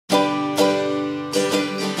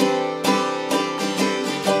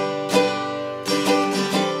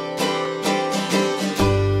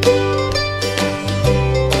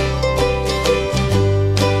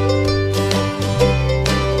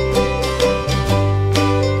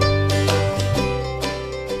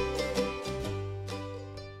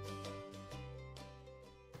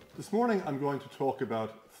morning I'm going to talk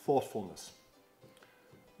about thoughtfulness.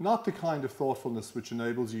 Not the kind of thoughtfulness which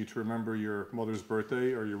enables you to remember your mother's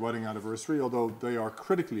birthday or your wedding anniversary, although they are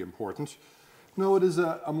critically important. No, it is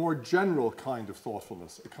a more general kind of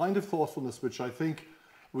thoughtfulness, a kind of thoughtfulness which I think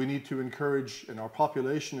we need to encourage in our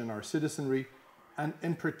population, in our citizenry, and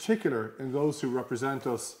in particular in those who represent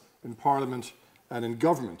us in Parliament and in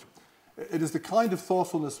government. It is the kind of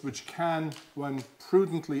thoughtfulness which can, when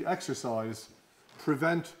prudently exercised,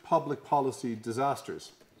 prevent public policy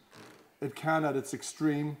disasters. It can, at its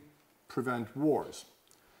extreme, prevent wars.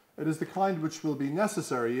 It is the kind which will be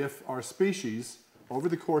necessary if our species, over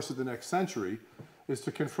the course of the next century, is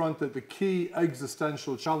to confront the key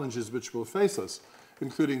existential challenges which will face us,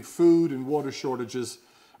 including food and water shortages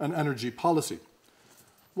and energy policy.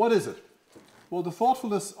 What is it? Well, the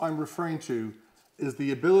thoughtfulness I'm referring to is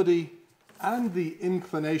the ability and the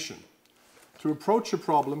inclination to approach a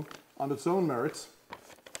problem on its own merits,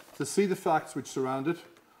 to see the facts which surround it,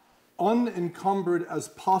 unencumbered as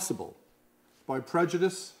possible by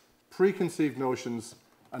prejudice, preconceived notions,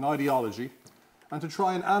 and ideology, and to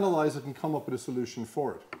try and analyze it and come up with a solution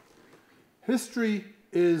for it. History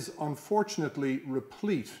is unfortunately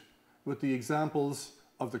replete with the examples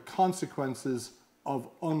of the consequences of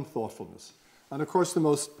unthoughtfulness. And of course, the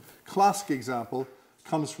most classic example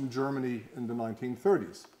comes from Germany in the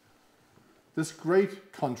 1930s. This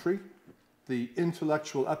great country, the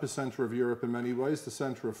intellectual epicenter of Europe in many ways, the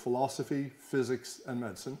center of philosophy, physics, and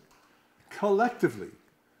medicine, collectively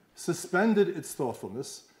suspended its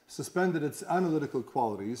thoughtfulness, suspended its analytical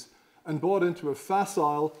qualities, and bought into a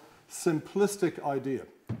facile, simplistic idea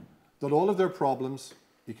that all of their problems,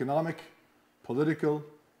 economic, political,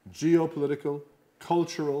 geopolitical,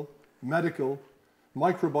 cultural, medical,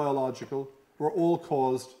 microbiological, were all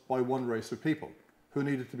caused by one race of people who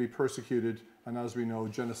needed to be persecuted and, as we know,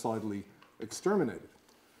 genocidally exterminated.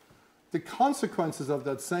 The consequences of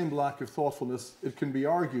that same lack of thoughtfulness, it can be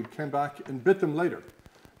argued, came back and bit them later,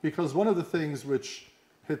 because one of the things which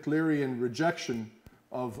Hitlerian rejection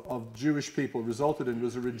of Jewish people resulted in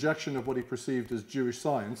was a rejection of what he perceived as Jewish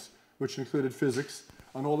science, which included physics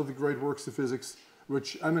and all of the great works of physics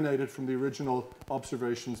which emanated from the original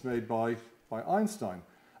observations made by Einstein.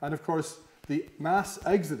 And of course, the mass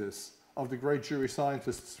exodus of the great Jewish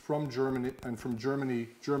scientists from Germany and from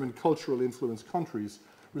German cultural influenced countries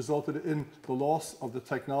resulted in the loss of the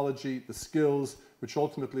technology, the skills, which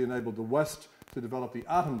ultimately enabled the West to develop the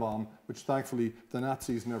atom bomb, which thankfully the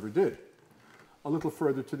Nazis never did. A little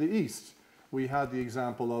further to the east, we had the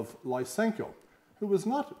example of Lysenko, who was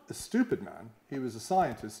not a stupid man. He was a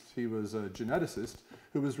scientist, he was a geneticist,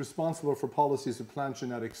 who was responsible for policies of plant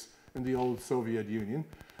genetics in the old Soviet Union,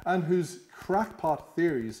 and whose crackpot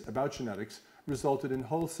theories about genetics resulted in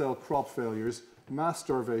wholesale crop failures, mass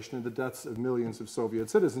starvation, and the deaths of millions of Soviet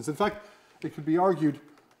citizens. In fact, it could be argued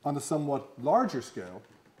on a somewhat larger scale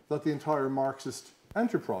that the entire Marxist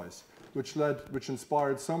enterprise, which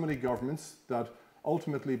inspired so many governments that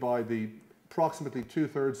ultimately by the approximately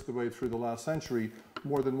 2/3 of the way through the last century,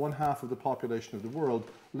 more than 1/2 of the population of the world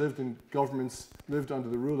lived under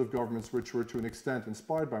the rule of governments which were to an extent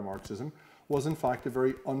inspired by Marxism, was in fact a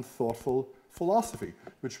very unthoughtful philosophy,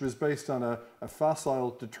 which was based on a facile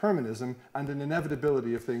determinism and an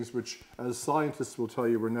inevitability of things which, as scientists will tell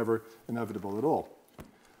you, were never inevitable at all.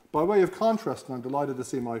 By way of contrast, and I'm delighted to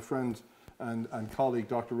see my friend and colleague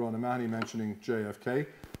Dr. Rona Mahoney mentioning JFK,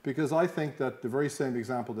 because I think that the very same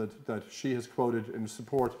example that she has quoted in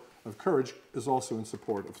support of courage is also in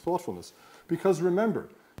support of thoughtfulness. Because remember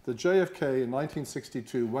that JFK in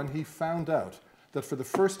 1962, when he found out that for the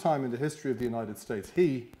first time in the history of the United States,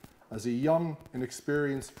 he, as a young,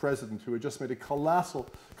 inexperienced president who had just made a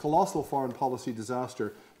colossal foreign policy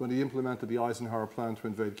disaster when he implemented the Eisenhower plan to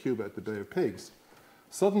invade Cuba at the Bay of Pigs,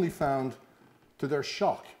 suddenly found, to their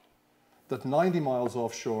shock, that 90 miles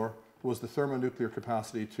offshore was the thermonuclear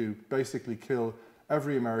capacity to basically kill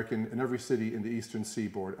every American in every city in the eastern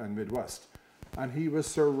seaboard and Midwest. And he was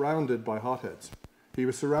surrounded by hotheads. He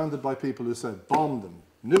was surrounded by people who said, bomb them,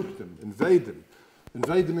 nuke them, invade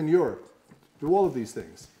them in Europe, do all of these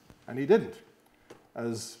things. And he didn't.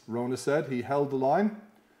 As Rona said, he held the line,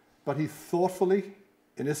 but he thoughtfully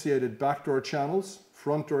initiated backdoor channels,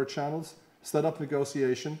 front door channels, set up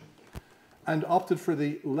negotiation, and opted for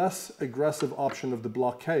the less aggressive option of the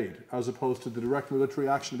blockade, as opposed to the direct military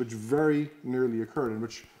action, which very nearly occurred, and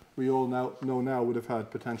which we all know now would have had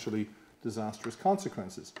potentially disastrous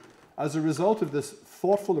consequences. As a result of this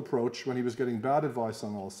thoughtful approach, when he was getting bad advice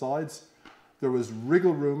on all sides, there was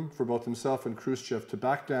wriggle room for both himself and Khrushchev to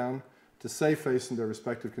back down, to save face in their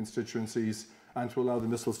respective constituencies, and to allow the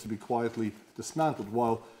missiles to be quietly dismantled,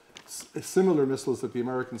 while Similar missiles that the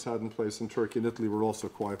Americans had in place in Turkey and Italy were also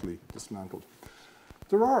quietly dismantled.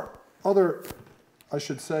 There are other, I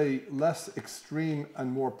should say, less extreme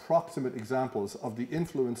and more proximate examples of the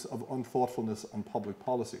influence of unthoughtfulness on public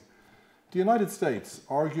policy. The United States,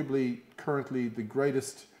 arguably currently the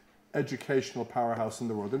greatest educational powerhouse in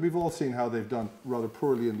the world, and we've all seen how they've done rather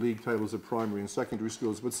poorly in league tables of primary and secondary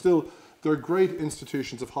schools, but still their great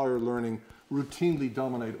institutions of higher learning routinely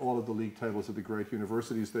dominate all of the league tables of the great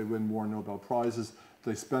universities. They win more Nobel Prizes,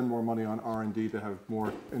 they spend more money on R&D, they have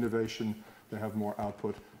more innovation, they have more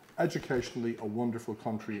output. Educationally, a wonderful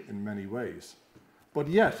country in many ways. But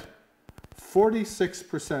yet,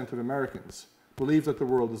 46% of Americans believe that the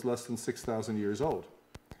world is less than 6,000 years old.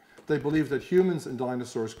 They believe that humans and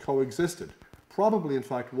dinosaurs coexisted, probably in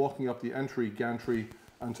fact walking up the entry, gantry,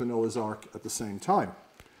 and to Noah's Ark at the same time.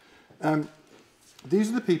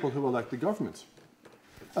 These are the people who elect the governments.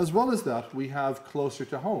 As well as that, we have closer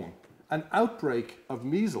to home an outbreak of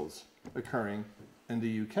measles occurring in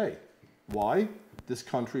the UK. Why? This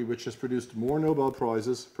country, which has produced more Nobel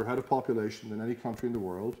Prizes per head of population than any country in the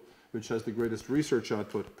world, which has the greatest research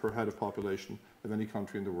output per head of population of any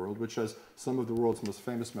country in the world, which has some of the world's most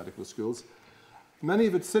famous medical schools, many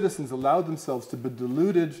of its citizens allowed themselves to be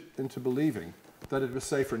deluded into believing that it was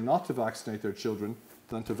safer not to vaccinate their children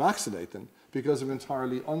than to vaccinate them because of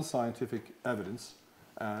entirely unscientific evidence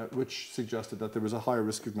which suggested that there was a higher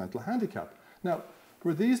risk of mental handicap. Now,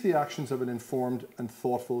 were these the actions of an informed and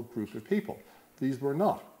thoughtful group of people? These were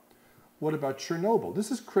not. What about Chernobyl?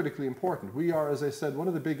 This is critically important. We are, as I said, one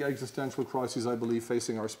of the big existential crises I believe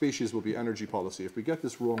facing our species will be energy policy. If we get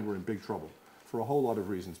this wrong, we're in big trouble for a whole lot of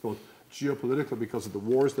reasons, both geopolitical because of the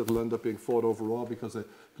wars that will end up being fought overall, because of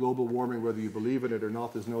global warming, whether you believe in it or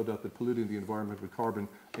not, there's no doubt that polluting the environment with carbon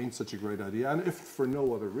ain't such a great idea. And if for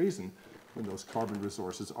no other reason, when those carbon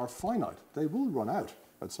resources are finite, they will run out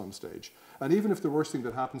at some stage. And even if the worst thing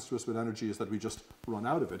that happens to us with energy is that we just run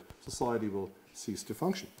out of it, society will cease to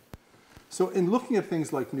function. So in looking at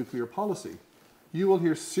things like nuclear policy, you will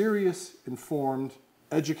hear serious, informed,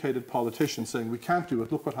 educated politicians saying, we can't do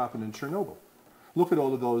it, look what happened in Chernobyl. Look at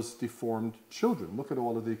all of those deformed children, look at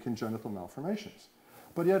all of the congenital malformations.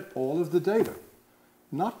 But yet all of the data,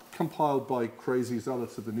 not compiled by crazy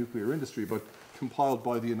zealots of the nuclear industry, but compiled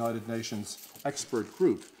by the United Nations expert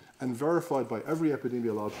group and verified by every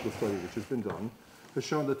epidemiological study which has been done, has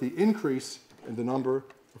shown that the increase in the number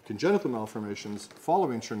of congenital malformations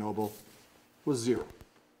following Chernobyl was zero.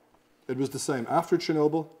 It was the same after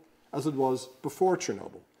Chernobyl as it was before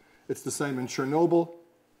Chernobyl. It's the same in Chernobyl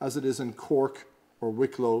as it is in Cork or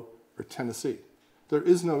Wicklow or Tennessee. There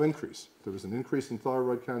is no increase. There was an increase in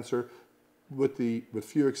thyroid cancer with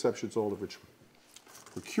few exceptions, all of which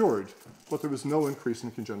were cured, but there was no increase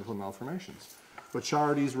in congenital malformations. But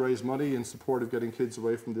charities raise money in support of getting kids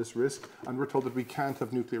away from this risk, and we're told that we can't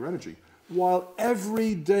have nuclear energy. While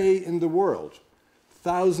every day in the world,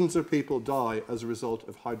 thousands of people die as a result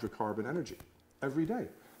of hydrocarbon energy. Every day.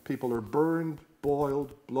 People are burned,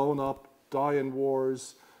 boiled, blown up, die in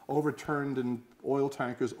wars, overturned in oil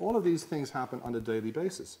tankers. All of these things happen on a daily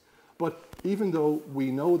basis. But even though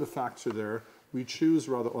we know the facts are there, we choose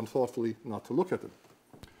rather unthoughtfully not to look at them.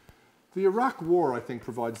 The Iraq War, I think,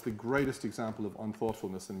 provides the greatest example of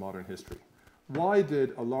unthoughtfulness in modern history. Why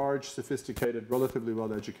did a large, sophisticated, relatively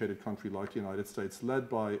well-educated country like the United States, led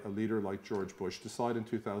by a leader like George Bush, decide in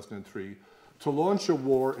 2003 to launch a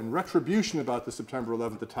war in retribution about the September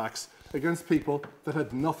 11th attacks against people that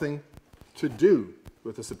had nothing to do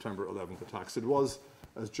with the September 11th attacks? It was,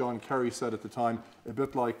 as John Kerry said at the time, a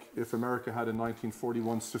bit like if America had in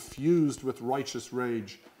 1941 suffused with righteous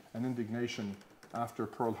rage and indignation after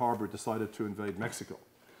Pearl Harbor decided to invade Mexico.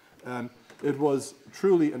 It was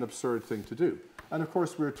truly an absurd thing to do. And of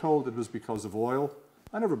course, we're told it was because of oil.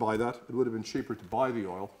 I never buy that. It would have been cheaper to buy the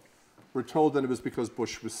oil. We're told that it was because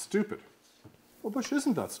Bush was stupid. Well, Bush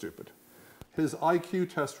isn't that stupid. His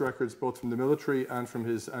IQ test records, both from the military and from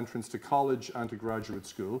his entrance to college and to graduate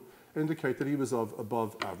school, indicate that he was of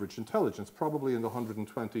above average intelligence, probably in the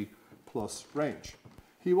 120 plus range.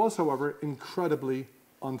 He was, however, incredibly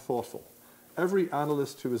unthoughtful. Every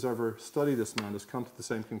analyst who has ever studied this man has come to the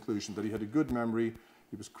same conclusion, that he had a good memory,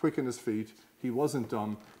 he was quick on his feet, he wasn't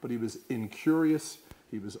dumb, but he was incurious,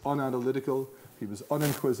 he was unanalytical, he was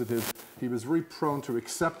uninquisitive, he was very prone to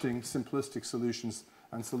accepting simplistic solutions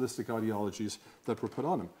and simplistic ideologies that were put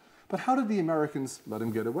on him. But how did the Americans let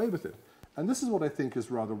him get away with it? And this is what I think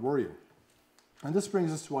is rather worrying. And this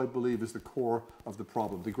brings us to what I believe is the core of the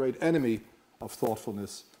problem, the great enemy of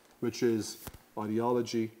thoughtfulness, which is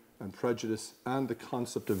ideology and prejudice and the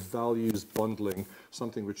concept of values bundling,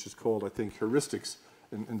 something which is called, I think, heuristics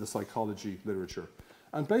in the psychology literature.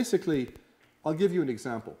 And basically, I'll give you an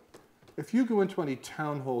example. If you go into any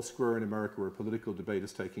town hall square in America where a political debate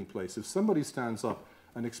is taking place, if somebody stands up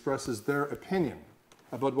and expresses their opinion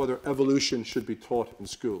about whether evolution should be taught in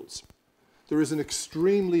schools, there is an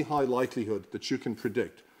extremely high likelihood that you can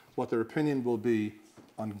predict what their opinion will be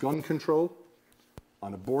on gun control,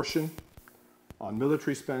 on abortion, on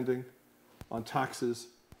military spending, on taxes,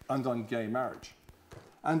 and on gay marriage.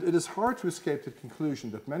 And it is hard to escape the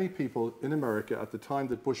conclusion that many people in America at the time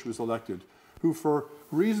that Bush was elected, who for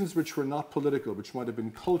reasons which were not political, which might have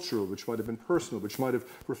been cultural, which might have been personal, which might have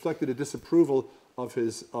reflected a disapproval of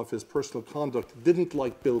his personal conduct, didn't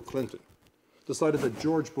like Bill Clinton, decided that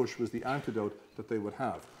George Bush was the antidote that they would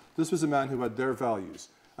have. This was a man who had their values.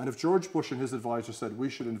 And if George Bush and his advisor said, we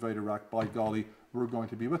should invade Iraq, by golly, we're going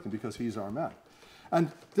to be with him because he's our man.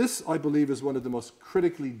 And this, I believe, is one of the most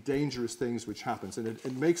critically dangerous things which happens. And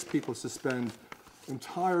it makes people suspend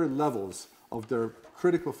entire levels of their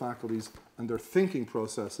critical faculties and their thinking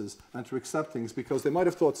processes and to accept things because they might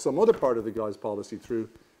have thought some other part of the guy's policy through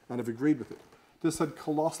and have agreed with it. This had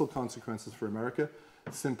colossal consequences for America.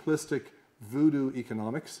 Simplistic voodoo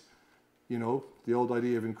economics, you know, the old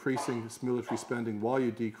idea of increasing military spending while you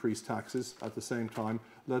decrease taxes at the same time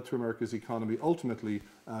led to America's economy ultimately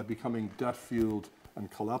becoming debt-fueled and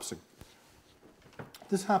collapsing.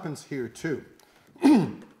 This happens here too.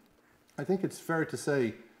 I think it's fair to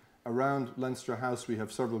say around Leinster House we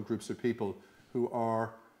have several groups of people who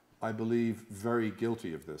are, I believe, very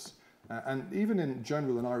guilty of this. And even in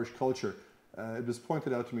general in Irish culture, it was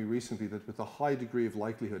pointed out to me recently that with a high degree of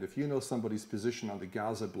likelihood, if you know somebody's position on the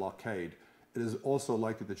Gaza blockade, it is also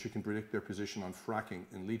likely that you can predict their position on fracking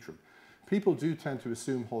in Leitrim. People do tend to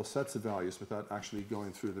assume whole sets of values without actually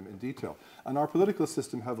going through them in detail. And our political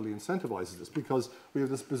system heavily incentivizes this because we have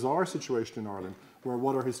this bizarre situation in Ireland where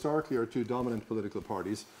what are historically our two dominant political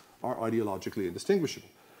parties are ideologically indistinguishable.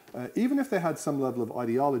 Even if they had some level of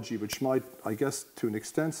ideology, which might, I guess, to an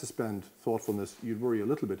extent suspend thoughtfulness, you'd worry a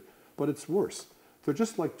little bit, but it's worse. They're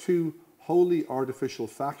just like two wholly artificial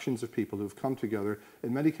factions of people who've come together,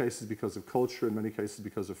 in many cases because of culture, in many cases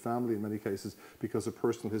because of family, in many cases because of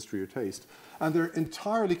personal history or taste. And they're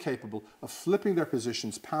entirely capable of flipping their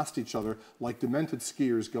positions past each other like demented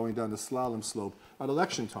skiers going down a slalom slope at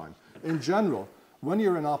election time. In general, when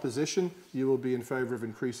you're in opposition, you will be in favour of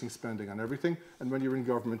increasing spending on everything, and when you're in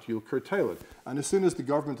government, you'll curtail it. And as soon as the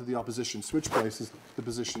government and the opposition switch places, the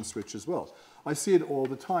positions switch as well. I see it all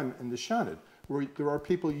the time in the Seanad, where there are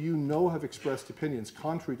people you know have expressed opinions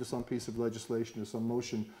contrary to some piece of legislation or some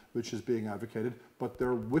motion which is being advocated, but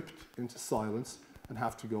they're whipped into silence and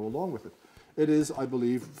have to go along with it. It is, I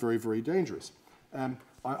believe, very, very dangerous.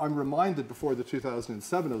 I'm reminded before the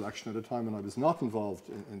 2007 election, at a time when I was not involved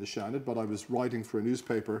in the Seanad, but I was writing for a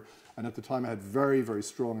newspaper, and at the time I had very, very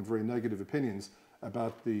strong and very negative opinions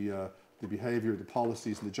about the behaviour, the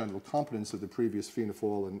policies, and the general competence of the previous Fianna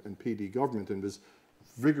Fáil and PD government, and was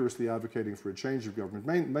vigorously advocating for a change of government,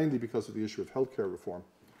 mainly because of the issue of healthcare reform.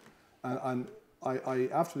 And I,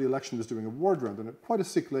 after the election, was doing a ward round, and quite a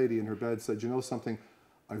sick lady in her bed said, you know something,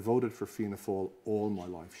 I voted for Fianna Fáil all my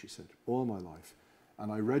life, she said, all my life.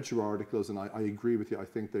 And I read your articles, and I agree with you. I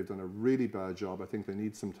think they've done a really bad job. I think they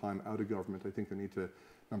need some time out of government. I think they need to,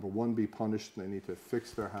 number one, be punished, and they need to fix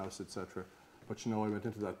their house, etc. But you know, I went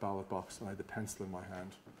into that ballot box, and I had the pencil in my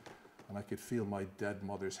hand, and I could feel my dead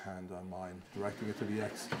mother's hand on mine, directing it to the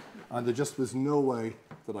X. And there just was no way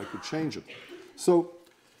that I could change it. So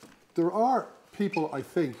there are people, I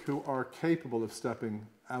think, who are capable of stepping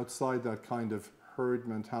outside that kind of herd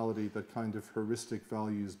mentality, that kind of heuristic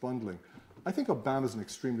values bundling. I think Obama's an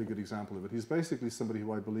extremely good example of it. He's basically somebody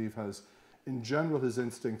who I believe has, in general, his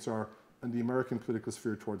instincts are in the American political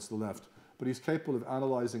sphere towards the left, but he's capable of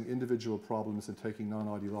analysing individual problems and taking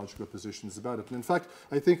non-ideological positions about it. And in fact,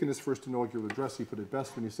 I think in his first inaugural address he put it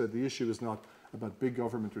best when he said the issue is not about big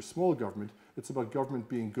government or small government, it's about government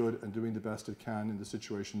being good and doing the best it can in the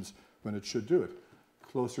situations when it should do it.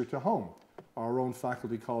 Closer to home, our own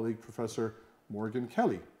faculty colleague, Professor Morgan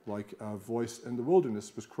Kelly, like a voice in the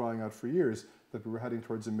wilderness, was crying out for years that we were heading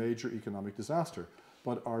towards a major economic disaster.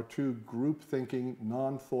 But our two group-thinking,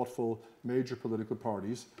 non-thoughtful major political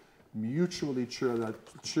parties mutually cheerled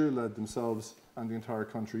themselves and the entire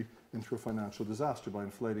country into a financial disaster by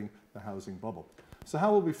inflating the housing bubble. So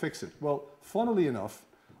how will we fix it? Well, funnily enough,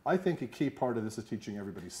 I think a key part of this is teaching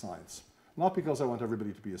everybody science. Not because I want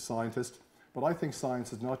everybody to be a scientist, but I think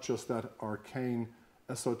science is not just that arcane,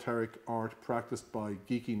 esoteric art practiced by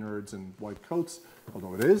geeky nerds in white coats,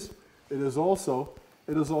 although it is also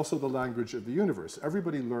the language of the universe.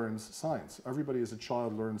 Everybody learns science. Everybody as a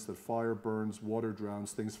child learns that fire burns, water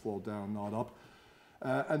drowns, things fall down, not up.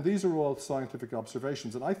 And these are all scientific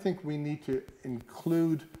observations. And I think we need to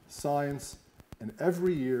include science in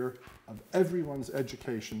every year of everyone's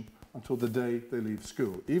education until the day they leave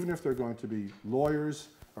school. Even if they're going to be lawyers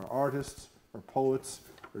or artists or poets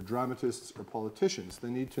or dramatists or politicians, they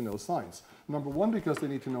need to know science. Number one, because they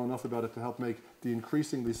need to know enough about it to help make the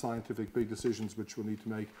increasingly scientific big decisions which we'll need to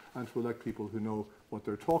make, and to elect people who know what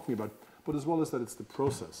they're talking about. But as well as that, it's the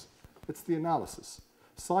process. It's the analysis.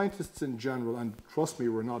 Scientists in general, and trust me,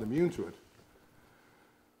 we're not immune to it,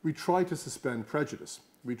 we try to suspend prejudice.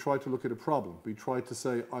 We try to look at a problem. We try to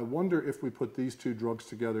say, I wonder if we put these two drugs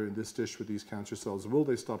together in this dish with these cancer cells, will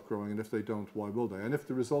they stop growing? And if they don't, why will they? And if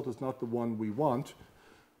the result is not the one we want,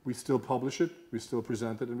 we still publish it, we still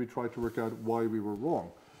present it, and we try to work out why we were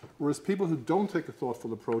wrong. Whereas people who don't take a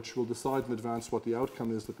thoughtful approach will decide in advance what the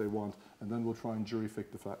outcome is that they want, and then we'll try and jury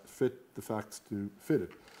fit the facts to fit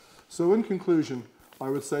it. So in conclusion, I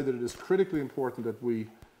would say that it is critically important that we,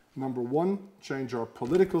 number one, change our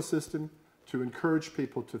political system to encourage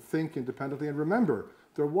people to think independently. And remember,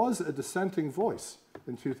 there was a dissenting voice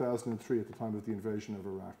in 2003 at the time of the invasion of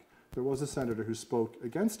Iraq. There was a senator who spoke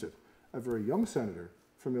against it, a very young senator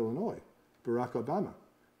from Illinois, Barack Obama.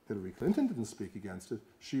 Hillary Clinton didn't speak against it,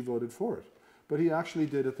 she voted for it. But he actually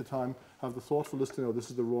did at the time have the thoughtfulness to know this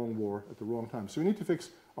is the wrong war at the wrong time. So we need to fix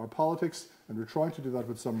our politics, and we're trying to do that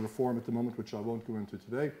with some reform at the moment, which I won't go into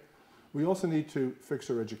today. We also need to fix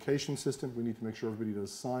our education system. We need to make sure everybody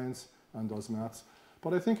does science and does maths.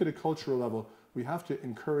 But I think at a cultural level, we have to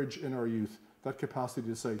encourage in our youth that capacity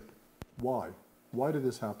to say, why? Why did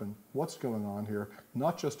this happen? What's going on here?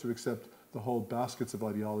 Not just to accept the whole baskets of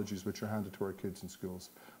ideologies which are handed to our kids in schools.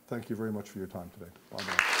 Thank you very much for your time today.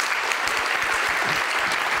 Bye-bye.